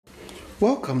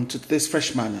Welcome to today's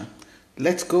Fresh Manna.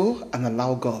 Let go and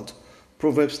allow God.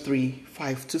 Proverbs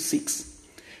 3:5-6.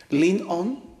 Lean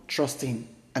on, trust in,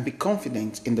 and be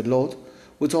confident in the Lord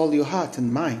with all your heart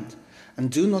and mind, and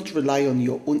do not rely on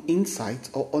your own insight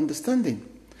or understanding.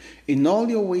 In all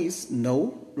your ways,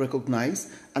 know,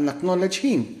 recognize, and acknowledge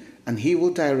Him, and He will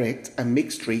direct and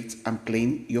make straight and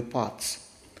plain your paths.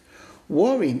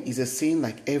 Worrying is a sin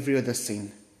like every other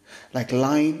sin, like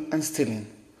lying and stealing.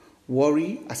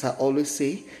 Worry, as I always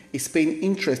say, is paying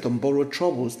interest on borrowed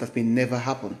troubles that may never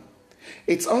happen.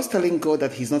 It's us telling God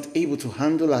that He's not able to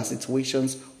handle our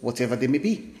situations, whatever they may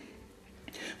be.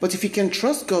 But if you can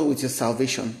trust God with your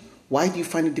salvation, why do you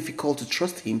find it difficult to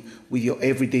trust Him with your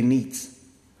everyday needs?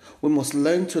 We must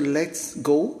learn to let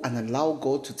go and allow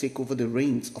God to take over the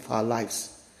reins of our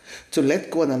lives. To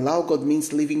let go and allow God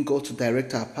means leaving God to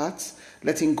direct our paths,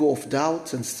 letting go of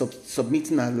doubt and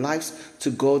submitting our lives to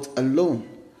God alone.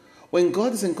 When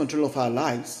God is in control of our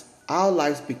lives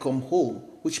become whole,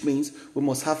 which means we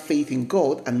must have faith in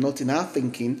God and not in our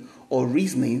thinking or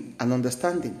reasoning and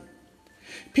understanding.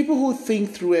 People who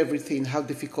think through everything have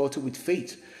difficulty with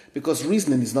faith because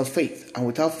reasoning is not faith, and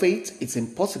without faith it's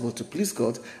impossible to please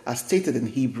God, as stated in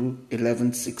Hebrews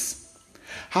 11:6.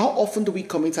 How often do we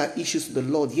commit our issues to the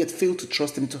Lord yet fail to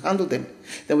trust Him to handle them?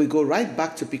 Then we go right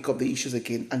back to pick up the issues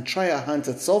again and try our hands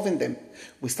at solving them.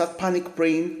 We start panic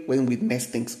praying when we mess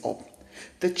things up.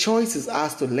 The choice is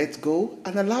ours to let go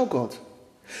and allow God.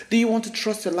 Do you want to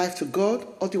trust your life to God,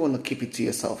 or do you want to keep it to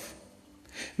yourself?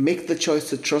 Make the choice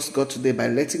to trust God today by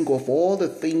letting go of all the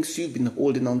things you've been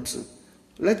holding on to.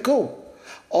 Let go.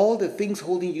 All the things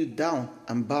holding you down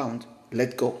and bound,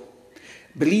 let go.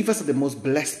 Believers are the most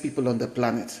blessed people on the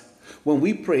planet. When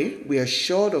we pray, we are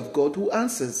assured of God who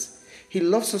answers. He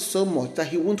loves us so much that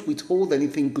He won't withhold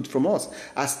anything good from us,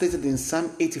 as stated in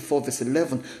Psalm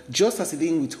 84:11, just as He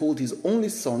didn't withhold His only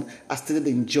Son, as stated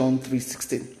in John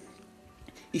 3:16.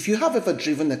 If you have ever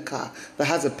driven a car that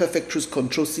has a perfect cruise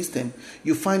control system,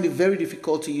 you find it very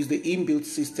difficult to use the inbuilt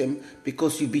system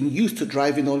because you've been used to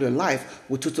driving all your life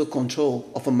with total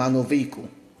control of a manual vehicle.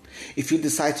 If you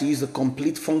decide to use the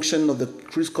complete function of the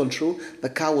cruise control, the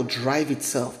car will drive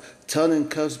itself, turn in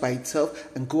curves by itself,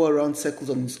 and go around circles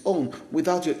on its own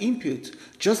without your input,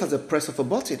 just as a press of a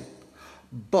button.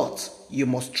 But you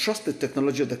must trust the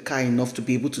technology of the car enough to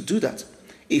be able to do that.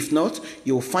 If not,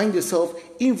 you will find yourself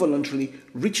involuntarily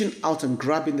reaching out and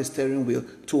grabbing the steering wheel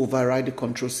to override the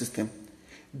control system.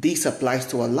 This applies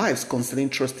to our lives concerning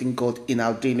trusting God in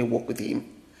our daily walk with Him.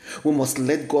 We must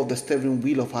let go of the steering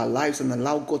wheel of our lives and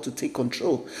allow God to take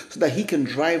control so that He can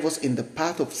drive us in the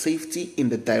path of safety in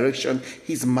the direction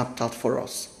He's mapped out for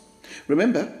us.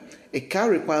 Remember, a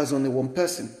car requires only one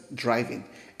person driving.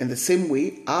 In the same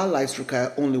way, our lives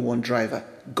require only one driver,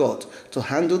 God, to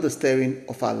handle the steering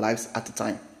of our lives at a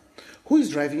time. Who is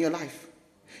driving your life?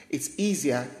 It's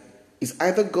either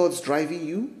God's driving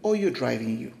you or you're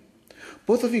driving you.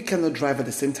 Both of you cannot drive at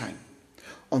the same time.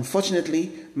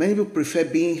 Unfortunately, many people prefer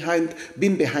being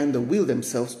behind the wheel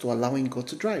themselves to allowing God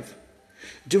to drive.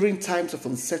 During times of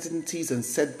uncertainties and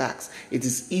setbacks, it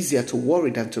is easier to worry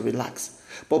than to relax.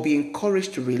 But be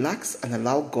encouraged to relax and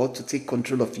allow God to take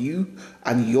control of you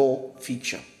and your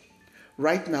future.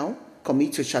 Right now,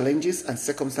 commit your challenges and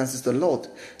circumstances to the Lord.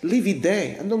 Leave it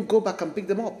there and don't go back and pick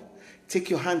them up. Take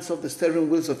your hands off the steering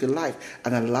wheels of your life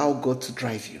and allow God to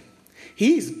drive you.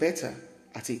 He is better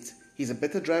at it. He's a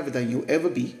better driver than you ever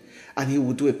be, and He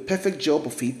will do a perfect job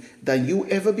of it than you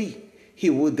ever be. He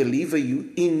will deliver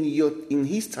you in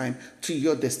His time to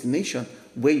your destination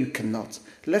where you cannot.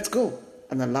 Let's go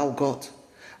and allow God.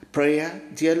 Prayer: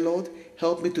 dear Lord,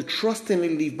 help me to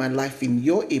trustingly live my life in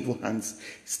your able hands.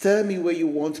 Steer me where you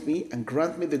want me and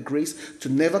grant me the grace to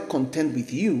never contend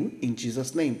with you, in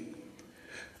Jesus' name.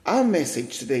 Our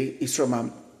message today is from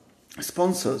our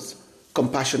sponsors,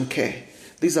 Compassion Care.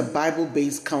 These are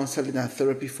Bible-based counseling and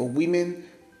therapy for women,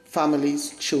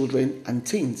 families, children, and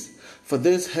teens. For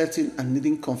those hurting and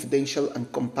needing confidential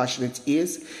and compassionate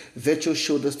ears, virtual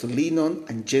shoulders to lean on,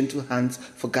 and gentle hands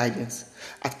for guidance.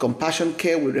 At Compassion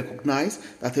Care, we recognize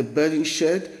that a burden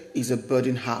shared is a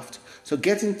burden halved. So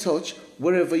get in touch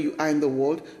wherever you are in the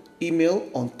world. Email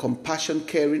on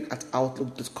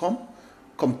compassioncaring@outlook.com,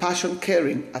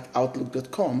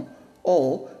 compassioncaring@outlook.com,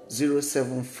 or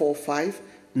 0745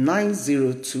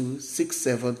 902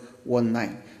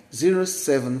 6719,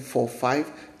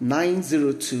 0745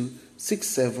 902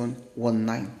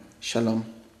 6719. Shalom.